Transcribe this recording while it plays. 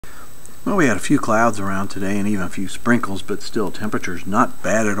Well, we had a few clouds around today and even a few sprinkles, but still temperatures not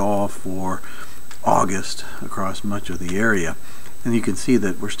bad at all for August across much of the area. And you can see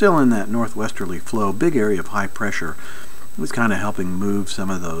that we're still in that northwesterly flow, big area of high pressure. It was kind of helping move some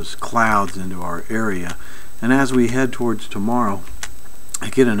of those clouds into our area. And as we head towards tomorrow,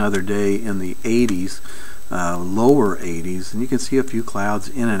 I get another day in the 80s, lower 80s, and you can see a few clouds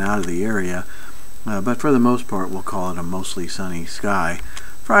in and out of the area. But for the most part, we'll call it a mostly sunny sky.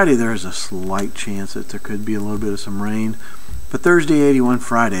 Friday, there's a slight chance that there could be a little bit of some rain. But Thursday, 81,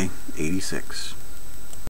 Friday, 86.